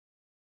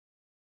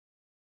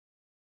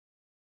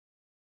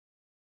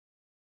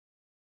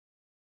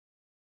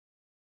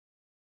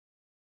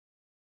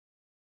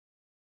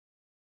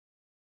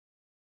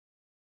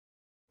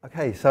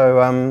Okay,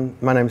 so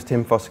my name's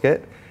Tim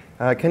Foskett.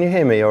 Can you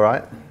hear me all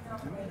right?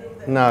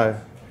 No.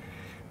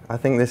 I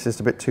think this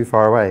is a bit too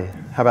far away.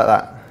 How about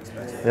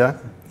that? Yeah?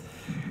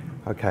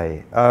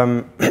 Okay.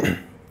 I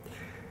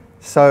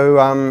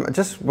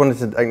just wanted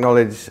to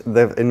acknowledge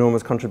the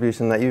enormous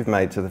contribution that you've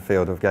made to the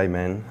field of gay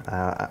men,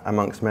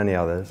 amongst many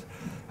others.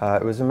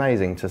 It was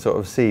amazing to sort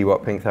of see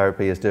what Pink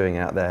Therapy is doing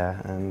out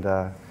there, and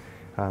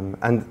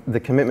the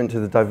commitment to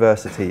the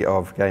diversity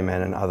of gay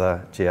men and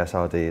other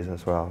GSRDs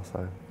as well.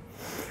 So.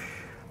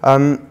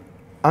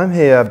 I'm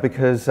here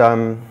because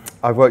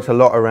I've worked a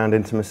lot around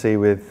intimacy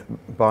with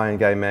bi and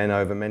gay men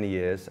over many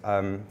years.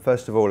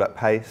 First of all at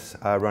PACE,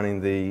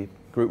 running the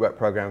group work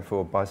program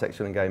for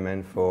bisexual and gay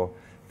men for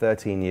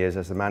 13 years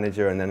as the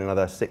manager, and then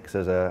another 6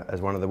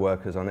 as one of the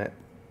workers on it.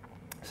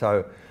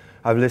 So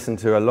I've listened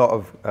to a lot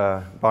of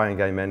bi and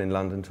gay men in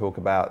London talk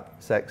about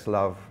sex,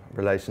 love,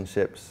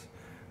 relationships,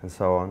 and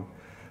so on.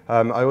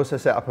 I also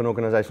set up an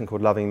organisation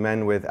called Loving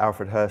Men with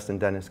Alfred Hurst and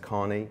Dennis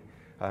Carney.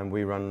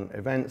 We run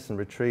events and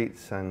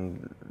retreats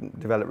and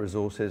develop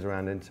resources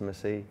around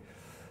intimacy.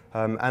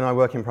 And I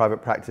work in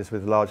private practice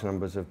with large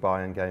numbers of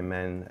bi and gay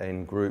men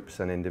in groups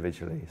and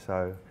individually.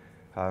 So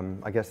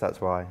I guess that's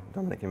why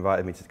Dominic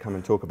invited me to come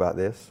and talk about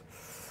this.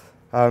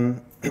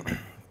 I'm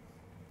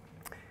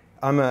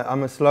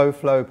a slow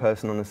flow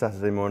person on a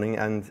Saturday morning,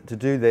 and to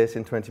do this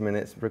in 20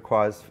 minutes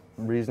requires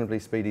reasonably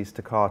speedy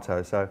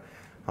staccato. So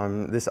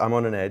I'm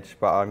on an edge,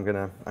 but I'm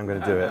gonna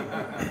do it.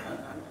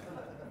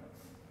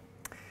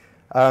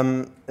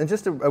 And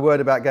just a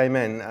word about gay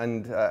men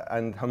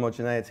and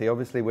homogeneity.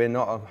 Obviously, we're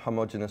not a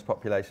homogenous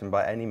population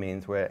by any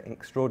means. We're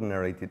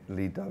extraordinarily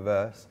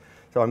diverse.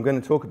 So I'm going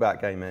to talk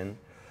about gay men.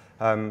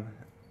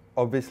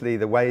 Obviously,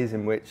 the ways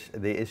in which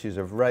the issues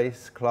of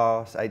race,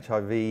 class,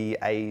 HIV,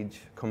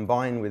 age,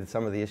 combine with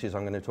some of the issues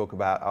I'm going to talk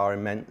about are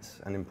immense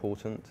and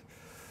important.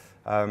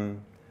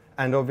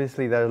 And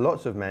obviously, there are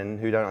lots of men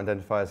who don't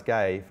identify as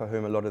gay for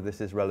whom a lot of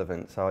this is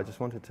relevant. So I just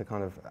wanted to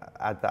kind of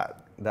add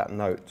that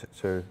note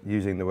to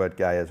using the word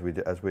gay as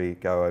we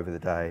go over the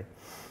day.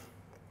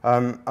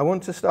 I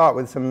want to start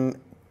with some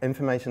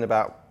information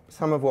about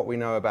some of what we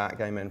know about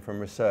gay men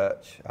from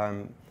research.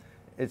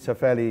 It's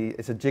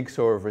a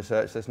jigsaw of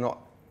research. There's not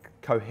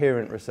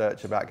coherent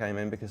research about gay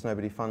men because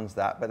nobody funds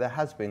that, but there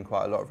has been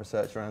quite a lot of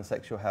research around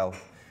sexual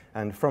health,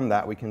 and from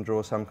that we can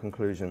draw some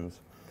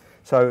conclusions.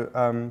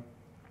 So.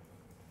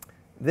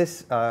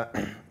 This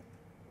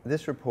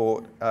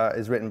report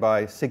is written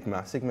by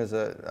Sigma. Sigma is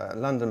a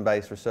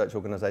London-based research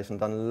organisation,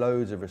 done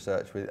loads of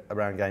research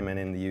around gay men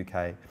in the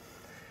UK.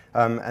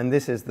 And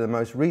this is the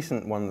most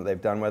recent one that they've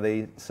done, where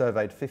they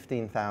surveyed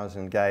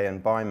 15,000 gay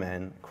and bi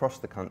men across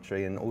the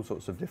country in all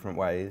sorts of different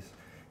ways,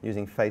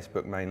 using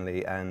Facebook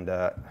mainly and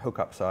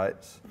hookup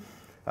sites.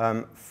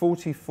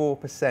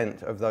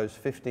 44% of those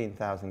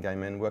 15,000 gay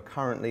men were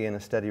currently in a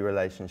steady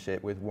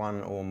relationship with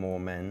one or more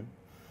men.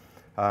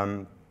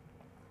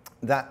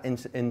 That,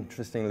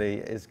 interestingly,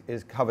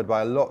 is covered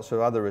by lots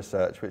of other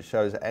research, which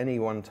shows at any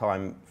one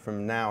time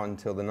from now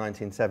until the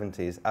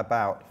 1970s,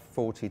 about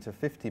 40 to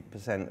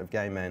 50% of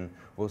gay men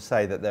will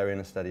say that they're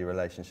in a steady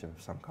relationship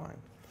of some kind.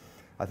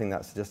 I think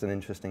that's just an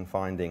interesting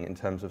finding in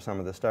terms of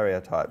some of the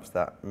stereotypes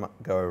that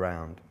go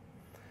around.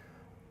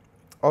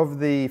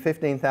 Of the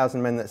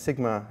 15,000 men that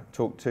Sigma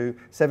talked to,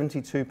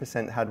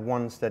 72% had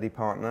one steady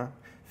partner,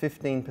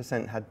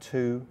 15% had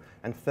 2,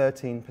 and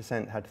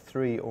 13% had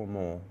 3 or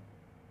more.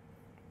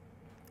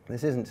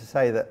 This isn't to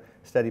say that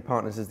steady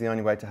partners is the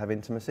only way to have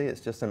intimacy.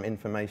 It's just some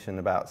information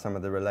about some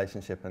of the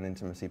relationship and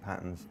intimacy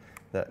patterns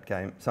that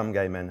some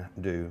gay men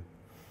do.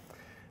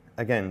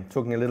 Again,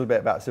 talking a little bit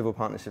about civil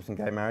partnerships and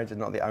gay marriage is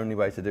not the only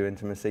way to do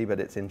intimacy, but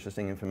it's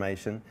interesting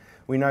information.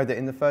 We know that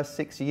in the first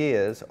 6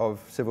 years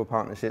of civil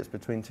partnerships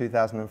between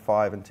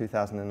 2005 and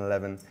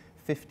 2011,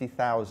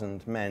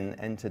 50,000 men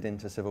entered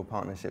into civil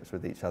partnerships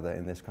with each other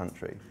in this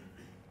country.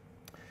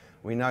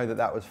 We know that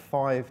that was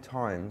 5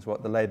 times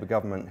what the Labour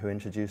government who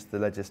introduced the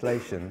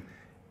legislation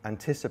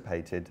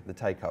anticipated the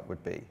take-up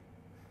would be.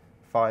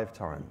 5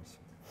 times.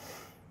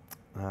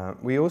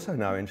 We also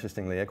know,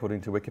 interestingly,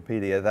 according to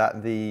Wikipedia,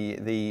 that the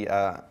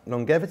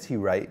longevity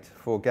rate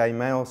for gay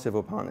male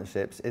civil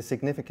partnerships is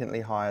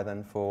significantly higher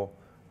than for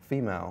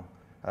female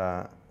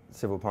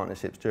civil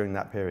partnerships during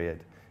that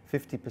period.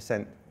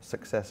 50%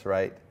 success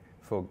rate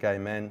for gay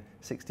men,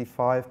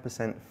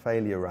 65%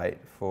 failure rate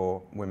for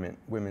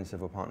women's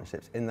civil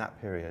partnerships in that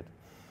period.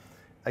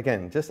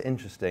 Again, just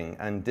interesting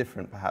and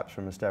different perhaps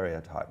from a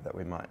stereotype that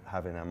we might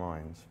have in our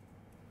minds.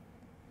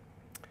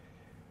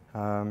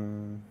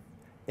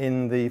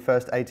 In the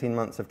first 18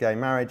 months of gay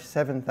marriage,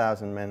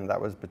 7,000 men,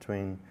 that was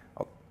between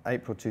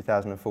April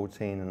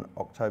 2014 and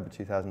October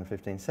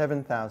 2015,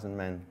 7,000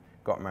 men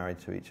got married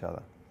to each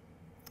other.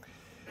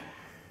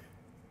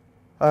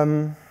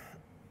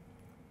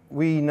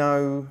 We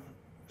know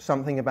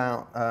something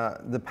about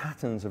the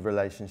patterns of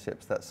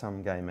relationships that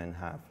some gay men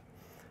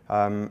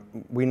have.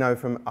 We know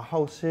from a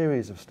whole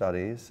series of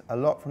studies, a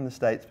lot from the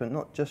States, but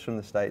not just from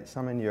the States,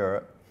 some in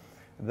Europe,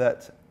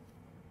 that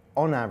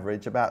on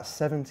average, about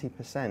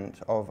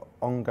 70% of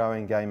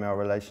ongoing gay-male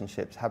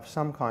relationships have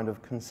some kind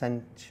of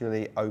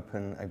consensually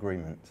open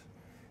agreement.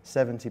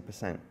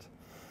 70%.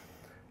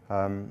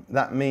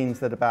 That means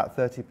that about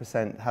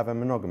 30% have a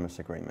monogamous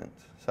agreement.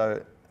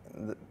 So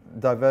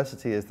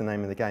diversity is the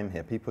name of the game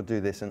here. People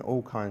do this in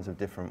all kinds of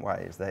different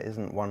ways. There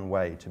isn't one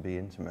way to be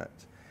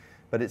intimate.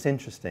 But it's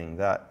interesting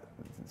that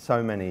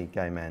so many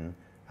gay men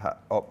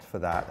opt for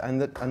that,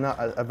 and that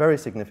a very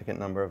significant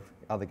number of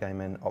other gay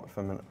men opt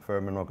for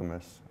a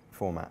monogamous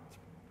format.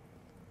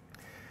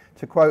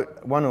 To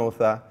quote one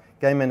author,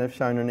 gay men have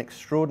shown an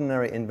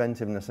extraordinary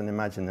inventiveness and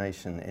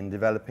imagination in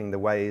developing the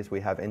ways we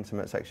have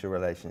intimate sexual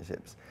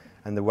relationships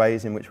and the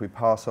ways in which we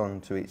pass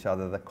on to each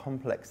other the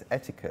complex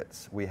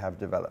etiquettes we have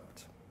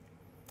developed.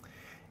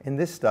 In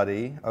this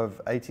study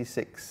of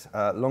 86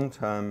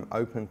 long-term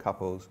open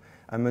couples,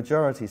 a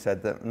majority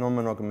said that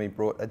non-monogamy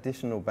brought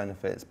additional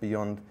benefits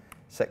beyond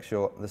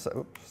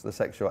the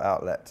sexual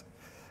outlet.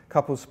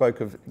 Couples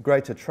spoke of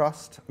greater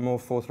trust, more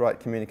forthright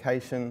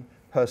communication,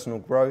 personal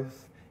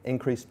growth,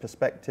 increased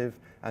perspective,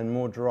 and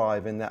more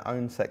drive in their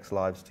own sex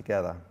lives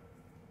together.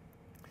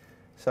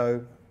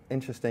 So,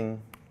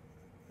 interesting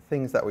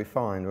things that we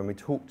find when we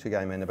talk to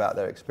gay men about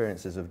their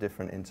experiences of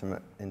different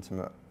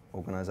intimate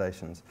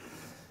organisations.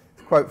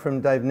 Quote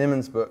from Dave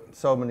Niman's book,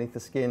 Soul Beneath the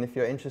Skin. If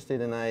you're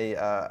interested in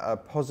a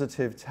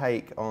positive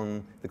take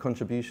on the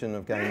contribution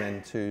of gay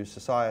men to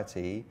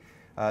society,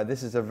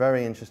 this is a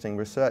very interesting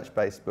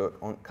research-based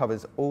book,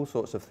 covers all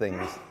sorts of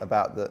things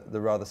about the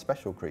rather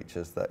special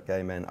creatures that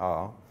gay men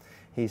are.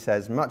 He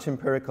says, much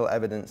empirical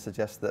evidence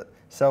suggests that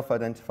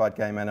self-identified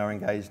gay men are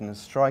engaged in a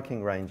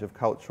striking range of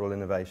cultural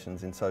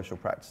innovations in social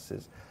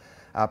practices.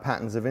 Our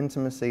patterns of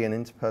intimacy and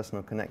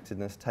interpersonal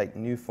connectedness take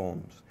new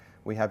forms.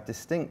 We have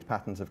distinct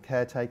patterns of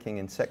caretaking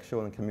in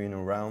sexual and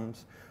communal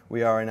realms.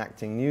 We are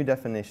enacting new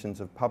definitions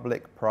of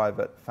public,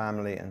 private,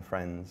 family, and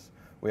friends.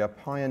 We are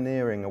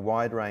pioneering a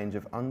wide range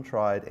of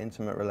untried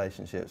intimate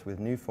relationships with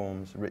new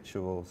forms,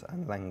 rituals,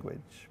 and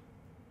language.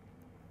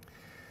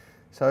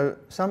 So,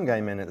 some gay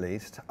men at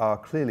least are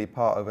clearly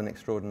part of an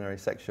extraordinary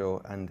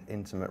sexual and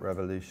intimate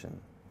revolution.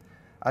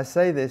 I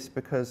say this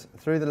because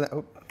through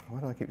the why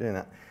do I keep doing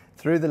that?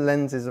 Through the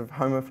lenses of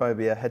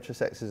homophobia,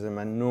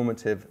 heterosexism, and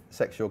normative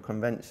sexual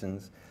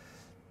conventions,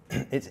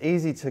 it's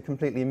easy to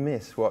completely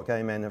miss what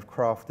gay men have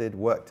crafted,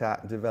 worked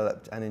at,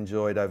 developed, and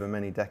enjoyed over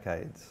many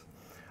decades.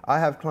 I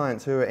have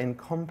clients who are in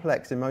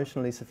complex,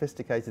 emotionally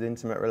sophisticated,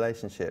 intimate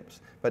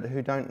relationships, but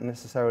who don't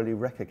necessarily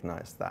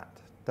recognize that,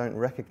 don't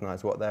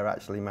recognize what they're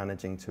actually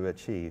managing to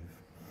achieve.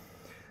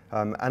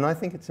 And I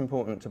think it's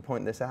important to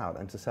point this out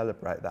and to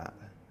celebrate that,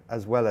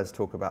 as well as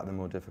talk about the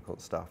more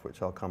difficult stuff,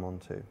 which I'll come on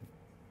to.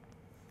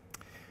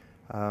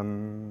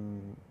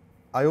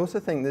 I also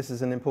think this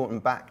is an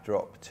important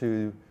backdrop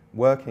to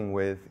working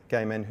with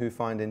gay men who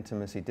find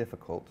intimacy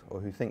difficult or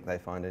who think they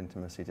find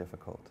intimacy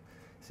difficult.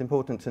 It's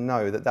important to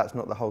know that that's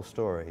not the whole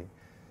story.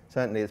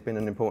 Certainly it's been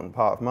an important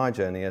part of my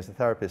journey as a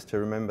therapist to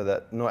remember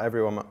that not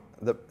everyone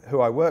who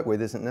I work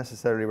with isn't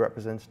necessarily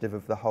representative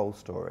of the whole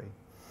story.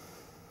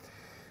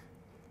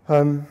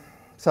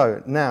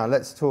 So now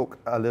let's talk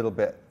a little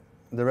bit.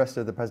 The rest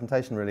of the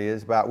presentation really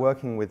is about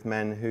working with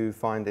men who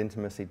find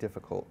intimacy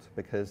difficult,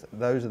 because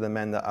those are the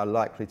men that are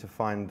likely to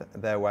find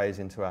their ways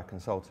into our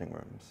consulting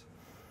rooms.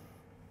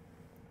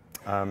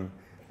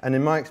 And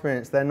in my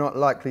experience, they're not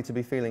likely to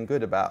be feeling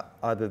good about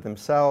either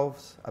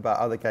themselves, about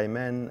other gay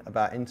men,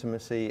 about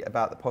intimacy,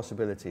 about the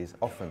possibilities,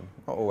 often.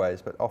 Not always,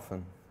 but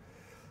often.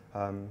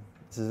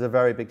 This is a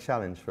very big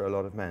challenge for a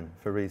lot of men,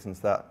 for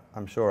reasons that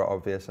I'm sure are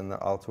obvious and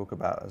that I'll talk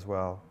about as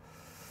well.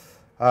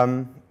 I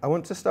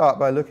want to start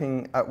by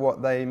looking at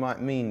what they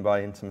might mean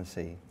by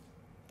intimacy.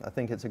 I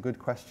think it's a good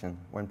question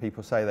when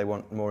people say they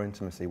want more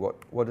intimacy.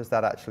 What does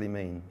that actually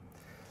mean?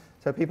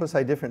 So people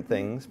say different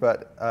things,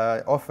 but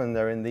often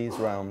they're in these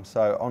realms.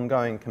 So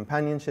ongoing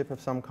companionship of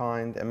some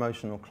kind,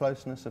 emotional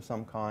closeness of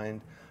some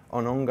kind,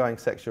 an ongoing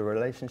sexual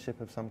relationship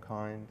of some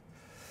kind.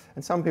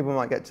 And some people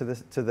might get to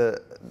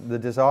the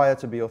desire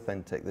to be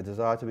authentic, the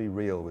desire to be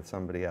real with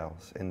somebody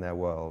else in their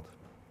world,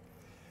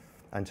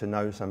 and to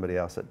know somebody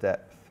else at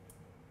depth.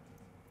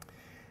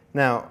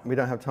 Now, we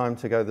don't have time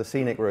to go the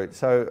scenic route,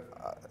 so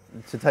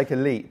to take a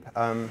leap,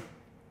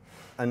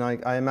 and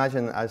I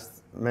imagine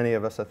as many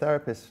of us are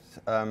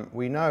therapists,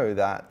 we know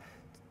that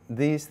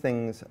these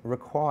things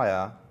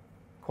require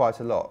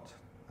quite a lot.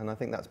 And I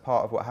think that's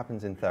part of what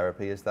happens in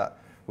therapy, is that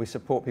we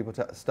support people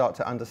to start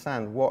to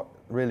understand what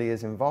really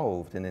is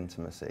involved in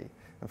intimacy.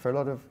 And for a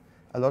lot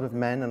of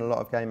men and a lot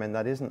of gay men,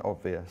 that isn't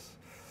obvious.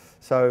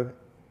 So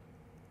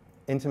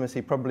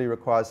intimacy probably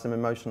requires some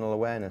emotional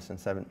awareness and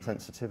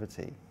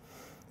sensitivity,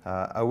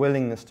 a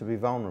willingness to be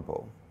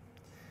vulnerable,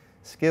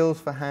 skills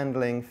for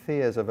handling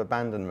fears of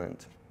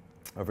abandonment,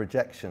 of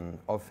rejection,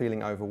 of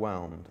feeling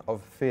overwhelmed,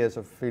 of fears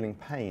of feeling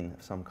pain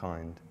of some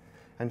kind,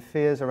 and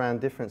fears around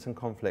difference and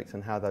conflict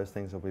and how those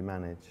things will be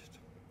managed.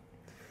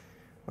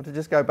 I want to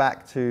just go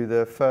back to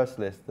the first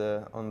list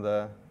on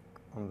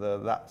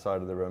that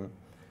side of the room.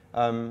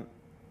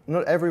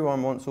 Not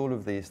everyone wants all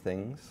of these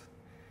things.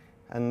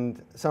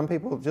 And some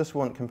people just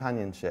want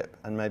companionship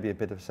and maybe a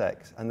bit of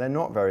sex, and they're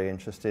not very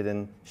interested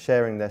in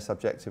sharing their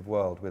subjective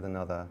world with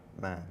another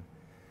man.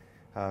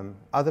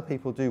 Other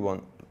people do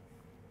want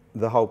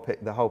the whole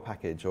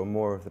package, or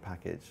more of the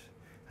package.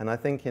 And I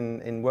think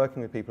in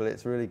working with people,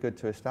 it's really good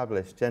to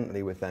establish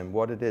gently with them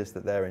what it is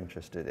that they're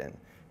interested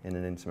in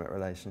an intimate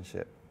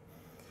relationship.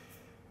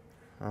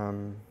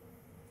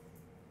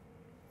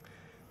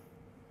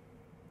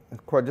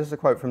 Just a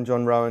quote from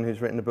John Rowan, who's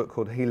written a book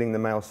called Healing the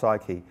Male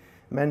Psyche.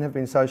 Men have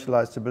been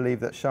socialized to believe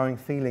that showing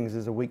feelings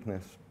is a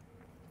weakness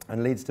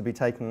and leads to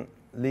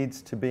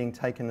being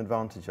taken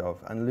advantage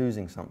of and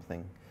losing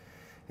something.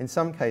 In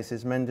some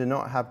cases, men do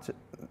not have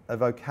a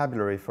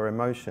vocabulary for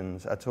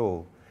emotions at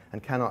all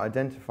and cannot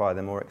identify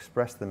them or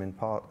express them in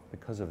part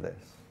because of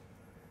this.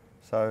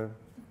 So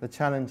the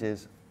challenge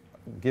is,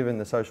 given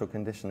the social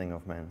conditioning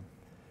of men.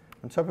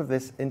 On top of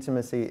this,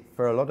 intimacy,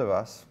 for a lot of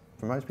us,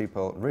 for most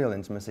people, real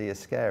intimacy is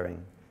scary.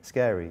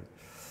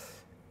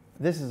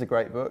 This is a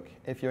great book.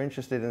 If you're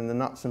interested in the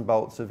nuts and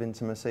bolts of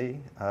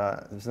intimacy,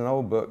 it's an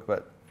old book,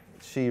 but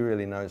she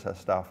really knows her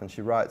stuff, and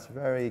she writes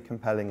very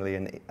compellingly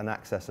and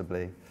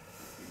accessibly.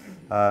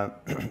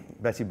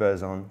 Betty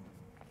Burzon,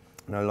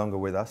 no longer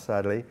with us,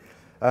 sadly.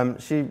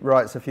 She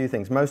writes a few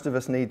things. Most of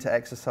us need to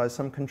exercise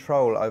some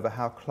control over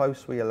how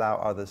close we allow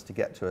others to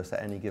get to us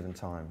at any given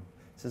time.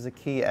 This is a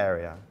key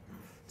area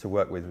to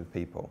work with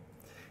people.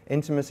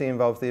 Intimacy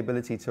involves the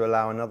ability to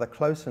allow another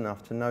close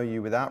enough to know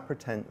you without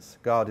pretense,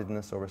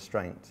 guardedness, or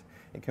restraint.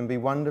 It can be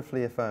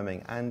wonderfully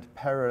affirming and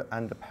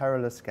a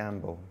perilous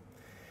gamble.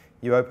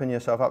 You open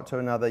yourself up to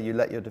another, you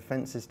let your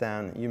defenses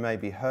down, you may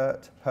be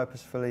hurt,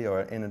 purposefully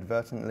or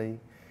inadvertently.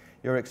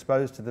 You're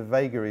exposed to the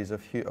vagaries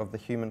of the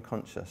human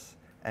conscious.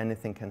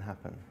 Anything can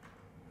happen.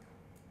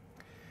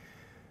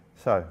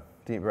 So,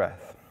 deep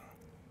breath.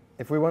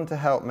 If we want to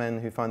help men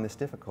who find this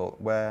difficult,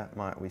 where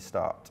might we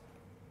start?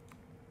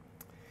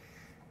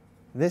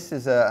 This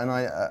is an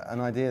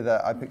idea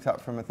that I picked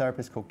up from a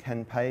therapist called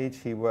Ken Page.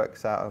 He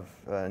works out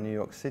of New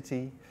York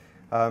City,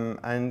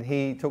 and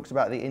he talks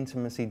about the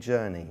intimacy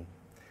journey.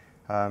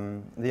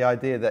 The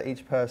idea that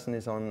each person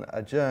is on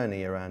a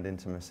journey around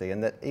intimacy,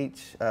 and that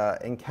each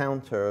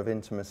encounter of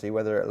intimacy,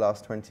 whether it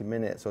lasts 20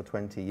 minutes or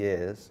 20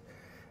 years,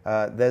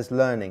 there's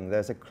learning,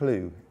 there's a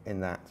clue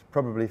in that,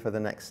 probably for the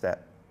next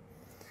step.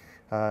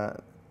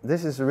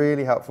 This is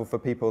really helpful for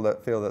people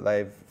that feel that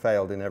they've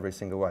failed in every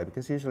single way,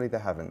 because usually they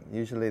haven't.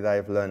 Usually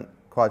they've learnt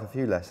quite a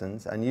few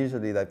lessons, and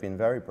usually they've been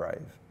very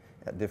brave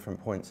at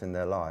different points in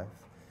their life,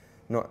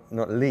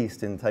 not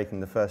least in taking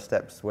the first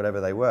steps,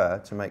 whatever they were,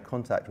 to make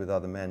contact with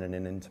other men in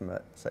an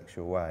intimate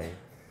sexual way.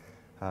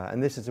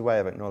 And this is a way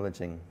of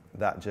acknowledging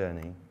that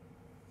journey.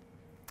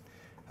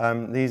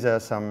 These are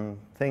some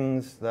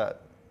things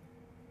that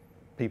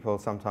people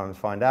sometimes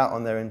find out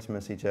on their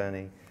intimacy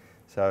journey.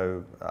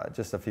 So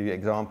just a few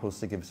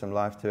examples to give some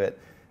life to it,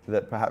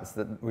 that perhaps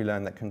that we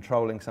learn that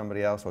controlling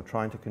somebody else or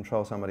trying to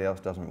control somebody else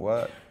doesn't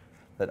work,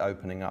 that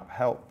opening up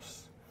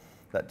helps,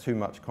 that too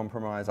much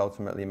compromise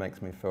ultimately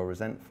makes me feel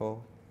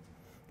resentful,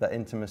 that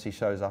intimacy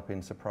shows up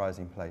in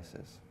surprising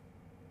places.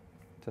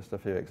 Just a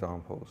few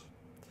examples.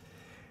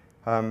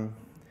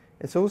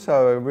 It's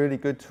also a really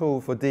good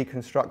tool for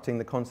deconstructing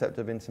the concept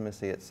of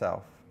intimacy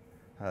itself,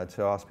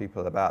 to ask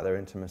people about their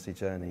intimacy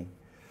journey.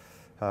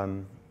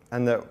 And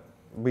that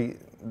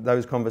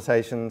those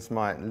conversations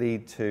might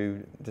lead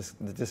to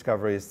the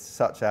discoveries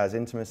such as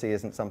intimacy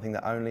isn't something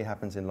that only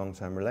happens in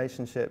long-term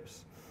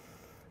relationships,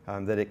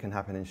 that it can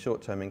happen in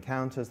short-term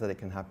encounters, that it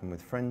can happen with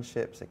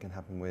friendships, it can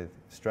happen with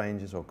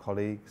strangers or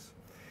colleagues,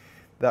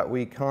 that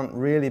we can't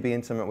really be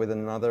intimate with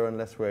another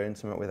unless we're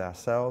intimate with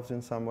ourselves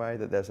in some way,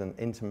 that there's an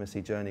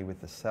intimacy journey with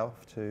the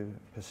self to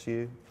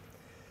pursue.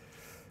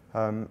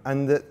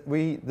 And that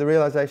the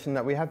realization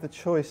that we have the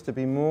choice to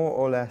be more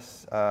or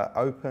less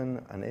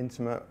open and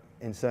intimate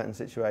in certain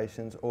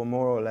situations, or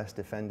more or less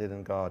defended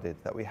and guarded,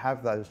 that we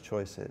have those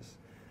choices.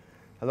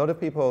 A lot of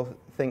people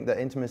think that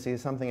intimacy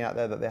is something out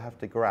there that they have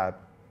to grab.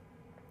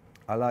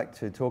 I like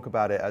to talk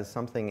about it as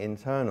something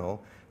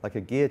internal, like a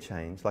gear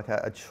change, like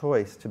a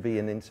choice to be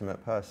an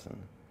intimate person,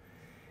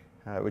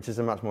 which is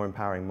a much more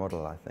empowering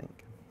model, I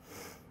think.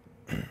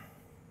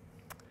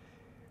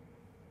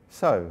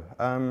 So,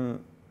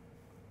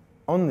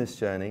 on this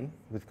journey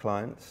with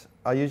clients,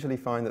 I usually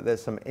find that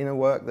there's some inner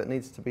work that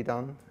needs to be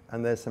done,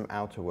 and there's some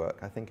outer work.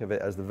 I think of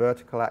it as the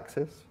vertical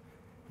axis,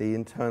 the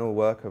internal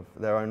work of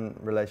their own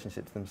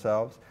relationship to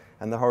themselves,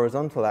 and the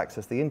horizontal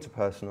axis, the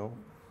interpersonal,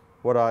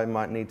 what I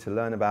might need to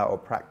learn about or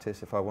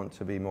practice if I want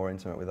to be more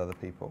intimate with other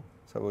people.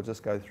 So we'll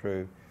just go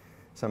through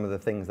some of the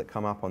things that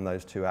come up on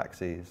those two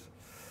axes.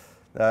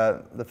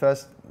 The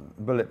first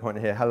bullet point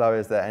here, hello,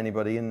 is there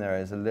anybody in there,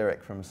 is a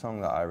lyric from a song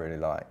that I really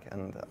like.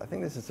 And I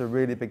think this is a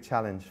really big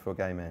challenge for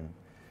gay men.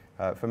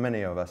 For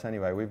many of us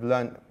anyway. We've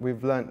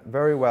learnt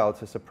very well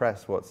to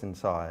suppress what's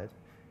inside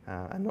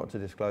and not to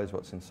disclose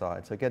what's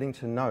inside. So getting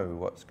to know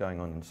what's going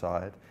on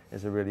inside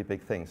is a really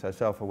big thing. So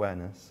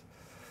self-awareness.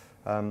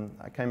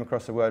 I came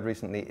across a word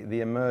recently,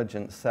 the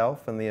emergent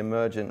self and the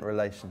emergent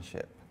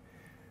relationship.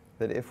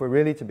 that if we're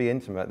really to be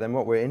intimate, then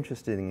what we're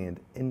interested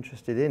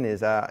in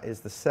is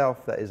the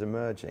self that is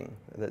emerging,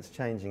 that's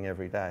changing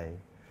every day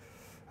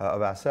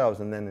of ourselves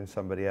and then in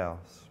somebody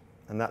else.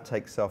 And that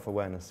takes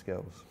self-awareness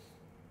skills.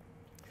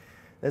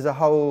 There's a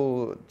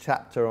whole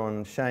chapter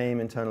on shame,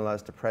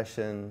 internalized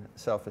depression,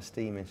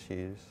 self-esteem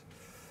issues.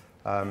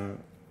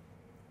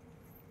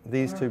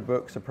 These two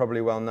books are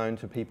probably well known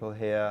to people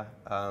here.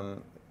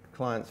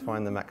 Clients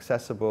find them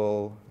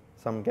accessible.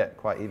 Some get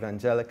quite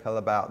evangelical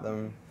about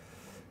them.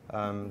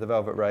 The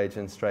Velvet Rage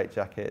and Straight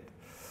Jacket.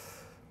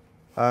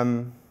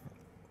 One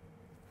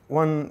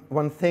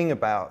thing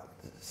about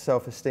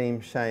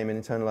self-esteem, shame,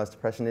 and internalized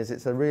depression is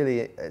it's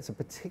a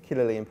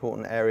particularly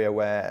important area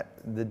where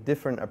the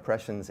different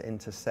oppressions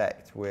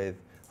intersect with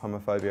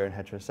homophobia and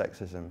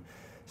heterosexism.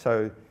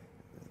 So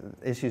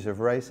issues of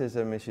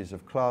racism, issues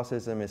of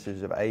classism,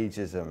 issues of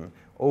ageism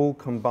all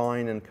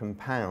combine and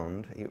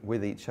compound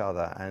with each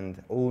other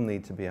and all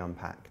need to be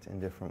unpacked in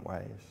different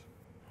ways.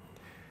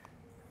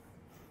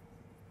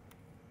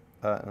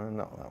 No,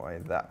 not that way,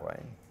 that way.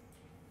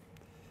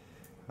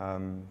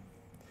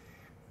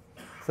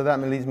 So that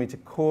leads me to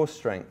core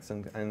strengths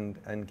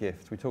and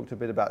gifts. We talked a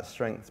bit about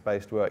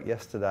strengths-based work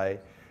yesterday.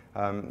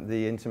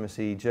 The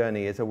intimacy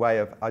journey is a way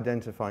of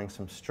identifying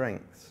some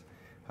strengths.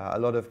 A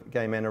lot of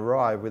gay men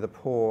arrive with a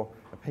poor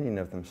opinion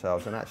of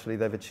themselves, and actually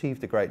they've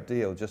achieved a great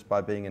deal just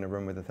by being in a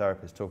room with a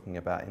therapist talking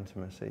about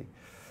intimacy.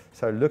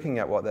 So looking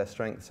at what their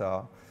strengths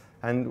are,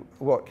 and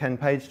what Ken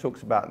Page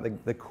talks about,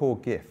 the core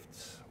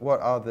gifts. What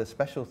are the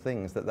special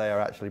things that they are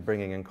actually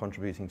bringing and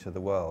contributing to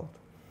the world?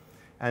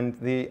 And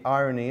the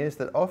irony is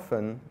that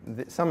often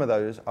some of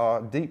those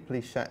are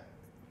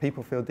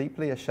people feel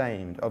deeply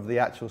ashamed of the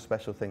actual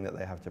special thing that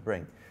they have to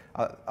bring.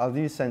 I'll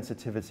use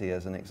sensitivity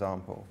as an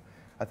example.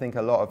 I think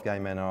a lot of gay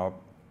men are,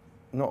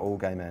 not all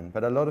gay men,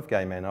 but a lot of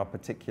gay men are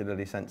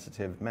particularly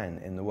sensitive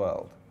men in the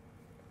world.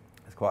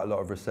 There's quite a lot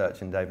of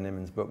research in Dave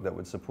Niman's book that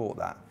would support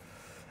that.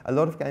 A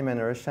lot of gay men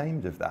are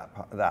ashamed of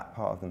that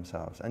part of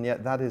themselves, and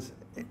yet that is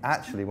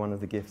actually one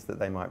of the gifts that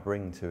they might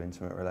bring to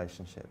intimate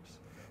relationships.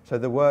 So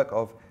the work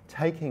of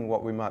taking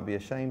what we might be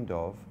ashamed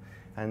of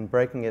and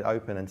breaking it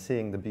open and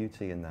seeing the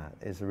beauty in that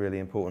is a really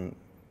important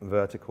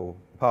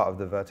part of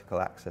the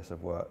vertical axis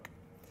of work.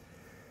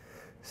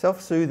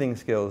 Self-soothing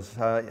skills.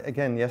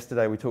 Again,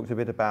 yesterday we talked a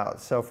bit about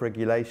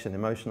self-regulation,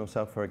 emotional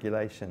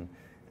self-regulation.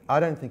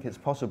 I don't think it's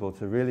possible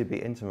to really be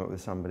intimate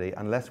with somebody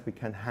unless we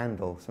can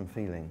handle some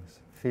feelings.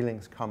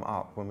 Feelings come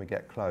up when we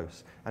get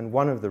close. And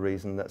one of the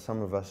reasons that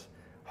some of us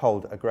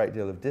hold a great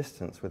deal of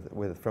distance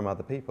from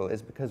other people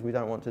is because we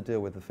don't want to deal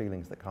with the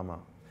feelings that come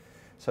up.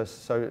 So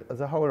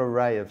there's a whole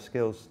array of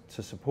skills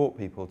to support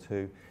people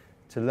to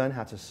learn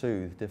how to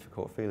soothe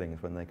difficult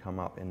feelings when they come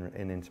up in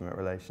intimate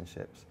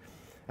relationships.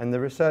 And the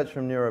research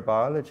from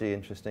neurobiology,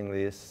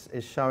 interestingly, is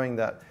showing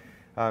that,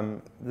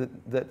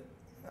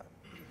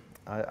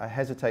 I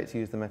hesitate to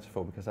use the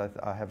metaphor because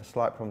I have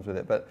slight problems with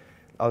it, but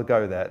I'll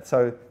go there.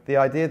 So the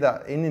idea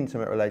that in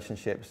intimate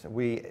relationships,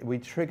 we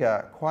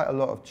trigger quite a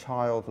lot of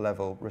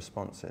child-level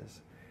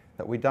responses,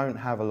 that we don't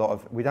have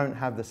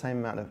the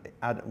same amount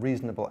of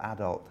reasonable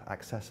adult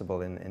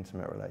accessible in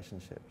intimate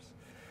relationships.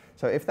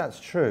 So if that's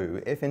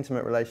true, if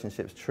intimate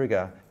relationships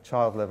trigger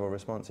child-level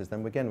responses,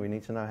 then again, we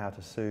need to know how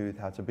to soothe,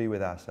 how to be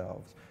with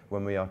ourselves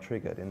when we are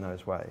triggered in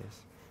those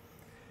ways.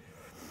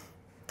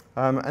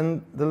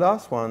 And the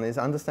last one is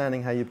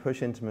understanding how you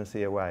push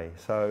intimacy away.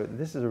 So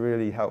this is a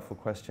really helpful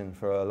question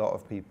for a lot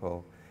of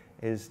people,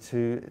 is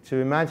to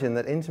imagine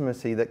that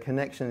intimacy, that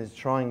connection is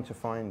trying to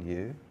find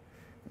you.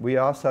 We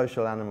are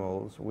social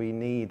animals, we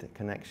need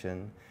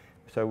connection,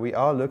 so we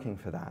are looking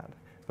for that.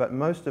 But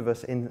most of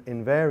us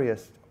in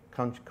various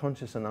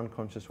conscious and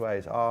unconscious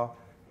ways are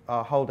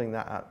holding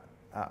that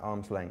at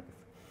arm's length.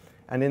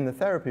 And in the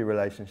therapy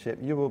relationship,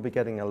 you will be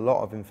getting a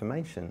lot of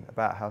information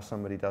about how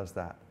somebody does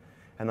that.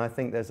 And I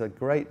think there's a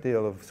great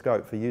deal of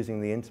scope for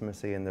using the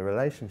intimacy in the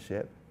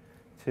relationship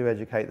to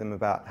educate them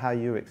about how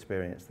you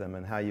experience them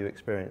and how you're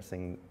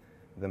experiencing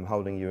them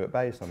holding you at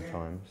bay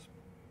sometimes.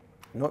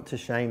 Not to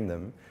shame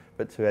them,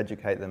 but to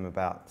educate them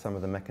about some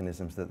of the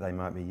mechanisms that they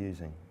might be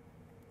using.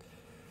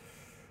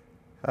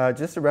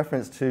 Just a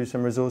reference to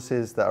some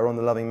resources that are on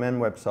the Loving Men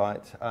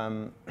website.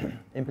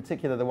 In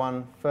particular, the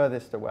one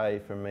furthest away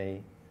from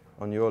me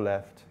on your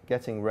left,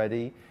 Getting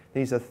Ready.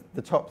 These are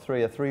the top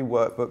three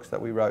workbooks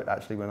that we wrote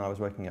actually when I was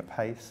working at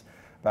Pace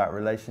about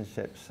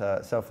relationships,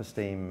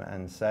 self-esteem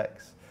and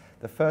sex.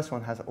 The first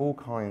one has all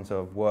kinds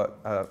of work,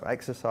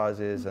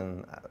 exercises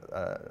and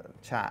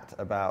chat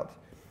about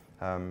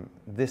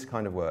this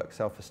kind of work,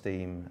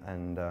 self-esteem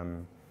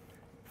and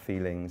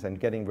feelings and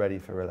getting ready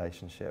for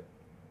relationship.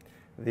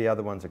 The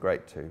other ones are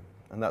great too,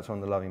 and that's on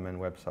the Loving Men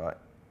website.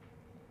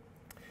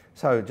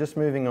 So just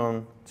moving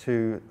on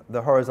to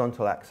the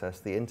horizontal axis,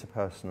 the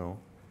interpersonal.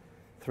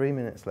 3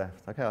 minutes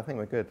left. Okay, I think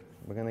we're good.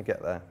 We're going to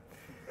get there.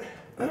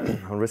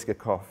 I'll risk a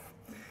cough.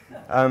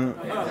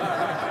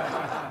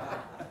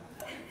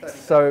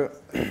 So,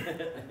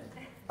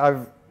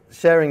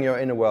 sharing your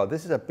inner world.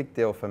 This is a big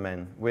deal for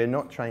men. We're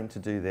not trained to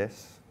do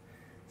this.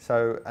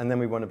 So, and then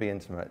we want to be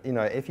intimate. You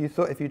know, if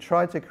you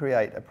tried to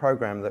create a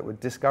program that would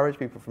discourage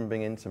people from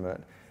being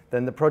intimate,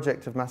 then the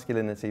project of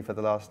masculinity for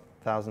the last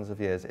thousands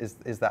of years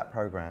is that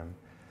program.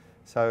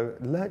 So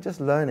just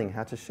learning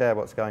how to share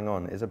what's going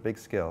on is a big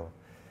skill.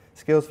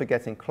 Skills for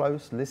getting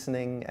close,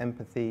 listening,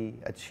 empathy,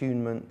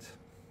 attunement,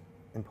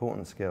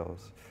 important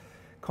skills.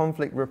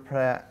 Conflict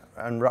repair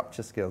and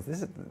rupture skills.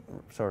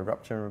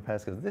 Rupture and repair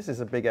skills. This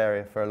is a big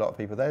area for a lot of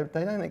people.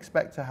 They don't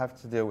expect to have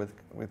to deal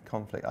with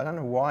conflict. I don't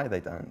know why they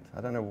don't.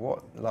 I don't know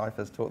what life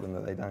has taught them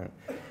that they don't.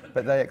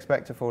 But they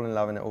expect to fall in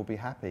love and it will be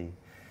happy.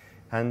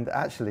 And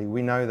actually,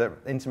 we know that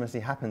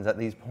intimacy happens at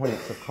these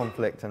points of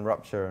conflict and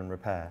rupture and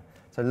repair.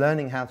 So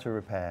learning how to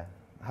repair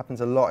happens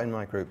a lot in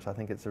my groups. I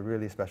think it's a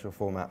really special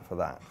format for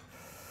that.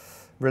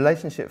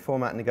 Relationship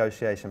format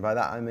negotiation. By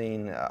that I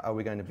mean, are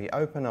we going to be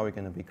open? Are we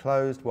going to be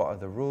closed? What are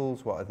the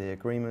rules? What are the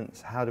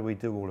agreements? How do we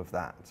do all of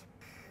that?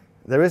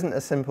 There isn't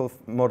a simple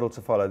model to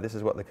follow. This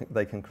is what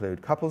they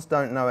conclude. Couples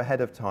don't know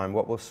ahead of time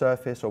what will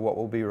surface or what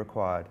will be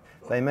required.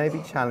 They may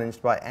be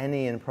challenged by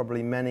any and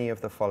probably many of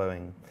the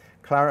following: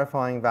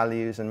 clarifying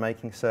values and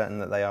making certain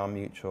that they are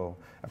mutual,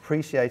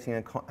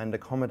 appreciating and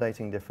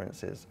accommodating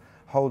differences,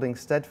 holding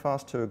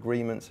steadfast to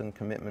agreements and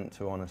commitment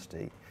to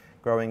honesty,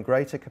 growing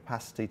greater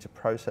capacity to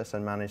process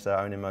and manage their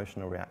own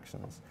emotional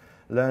reactions,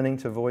 learning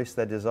to voice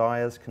their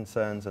desires,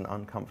 concerns, and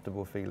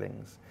uncomfortable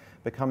feelings,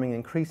 becoming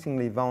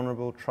increasingly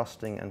vulnerable,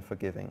 trusting, and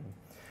forgiving,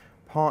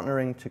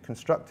 partnering to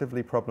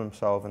constructively problem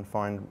solve and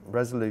find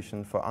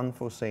resolution for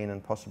unforeseen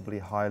and possibly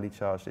highly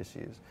charged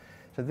issues.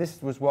 So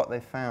this was what they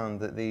found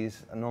that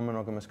these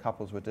non-monogamous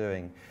couples were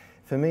doing.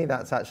 For me,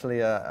 that's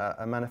actually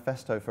a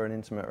manifesto for an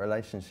intimate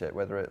relationship,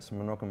 whether it's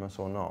monogamous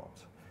or not.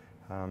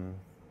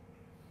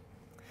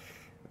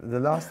 The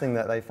last thing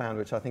that they found,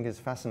 which I think is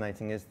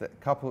fascinating, is that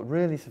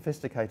really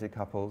sophisticated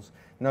couples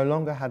no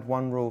longer had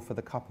one rule for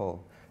the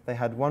couple. They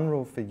had one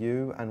rule for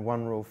you and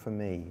one rule for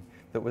me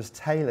that was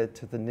tailored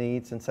to the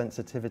needs and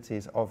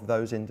sensitivities of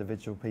those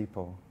individual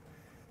people.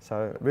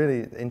 So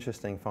really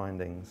interesting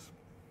findings.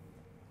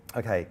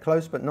 Okay,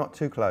 close but not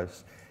too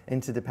close.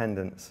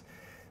 Interdependence.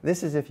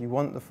 This is if you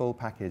want the full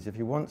package. If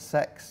you want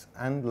sex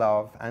and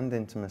love and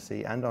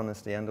intimacy and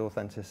honesty and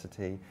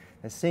authenticity,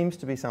 there seems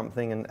to be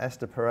something, and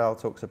Esther Perel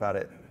talks about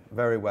it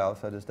very well,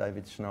 so does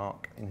David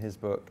Schnark in his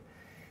book.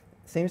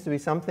 Seems to be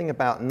something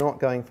about not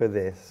going for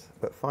this,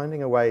 but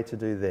finding a way to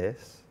do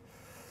this,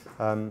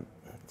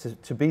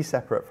 to be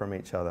separate from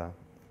each other.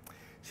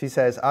 She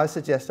says, I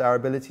suggest our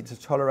ability to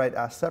tolerate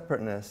our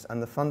separateness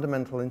and the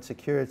fundamental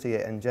insecurity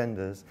it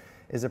engenders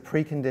is a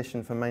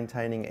precondition for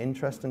maintaining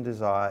interest and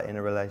desire in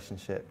a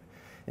relationship.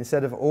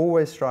 Instead of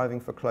always striving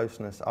for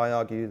closeness, I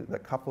argue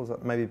that couples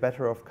may be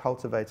better off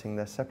cultivating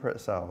their separate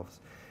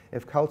selves.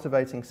 If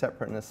cultivating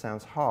separateness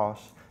sounds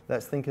harsh,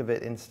 let's think of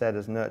it instead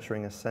as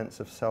nurturing a sense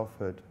of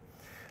selfhood.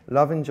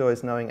 Love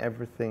enjoys knowing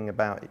everything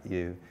about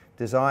you.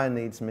 Desire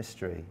needs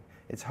mystery.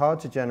 It's hard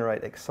to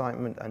generate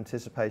excitement,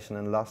 anticipation,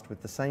 and lust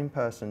with the same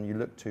person you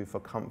look to for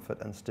comfort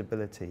and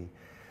stability.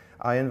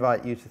 I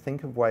invite you to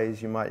think of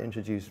ways you might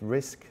introduce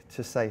risk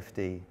to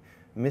safety,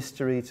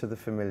 mystery to the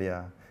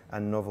familiar,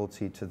 and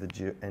novelty to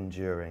the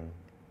enduring.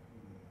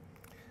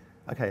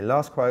 Okay,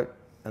 last quote,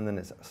 and then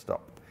it's a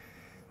stop.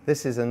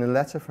 This is in a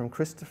letter from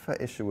Christopher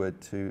Isherwood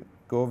to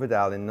Gore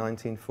Vidal in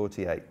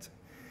 1948.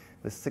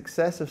 The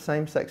success of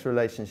same-sex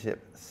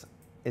relationships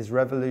is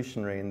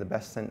revolutionary in the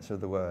best sense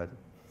of the word.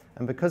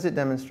 And because it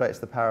demonstrates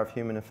the power of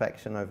human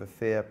affection over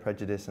fear,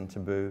 prejudice, and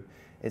taboo,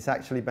 it's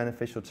actually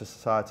beneficial to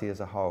society as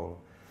a whole.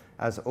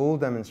 As all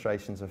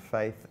demonstrations of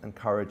faith and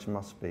courage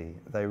must be,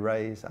 they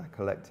raise our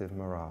collective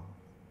morale.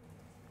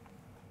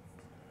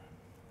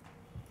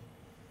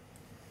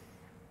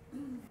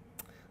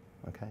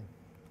 Okay.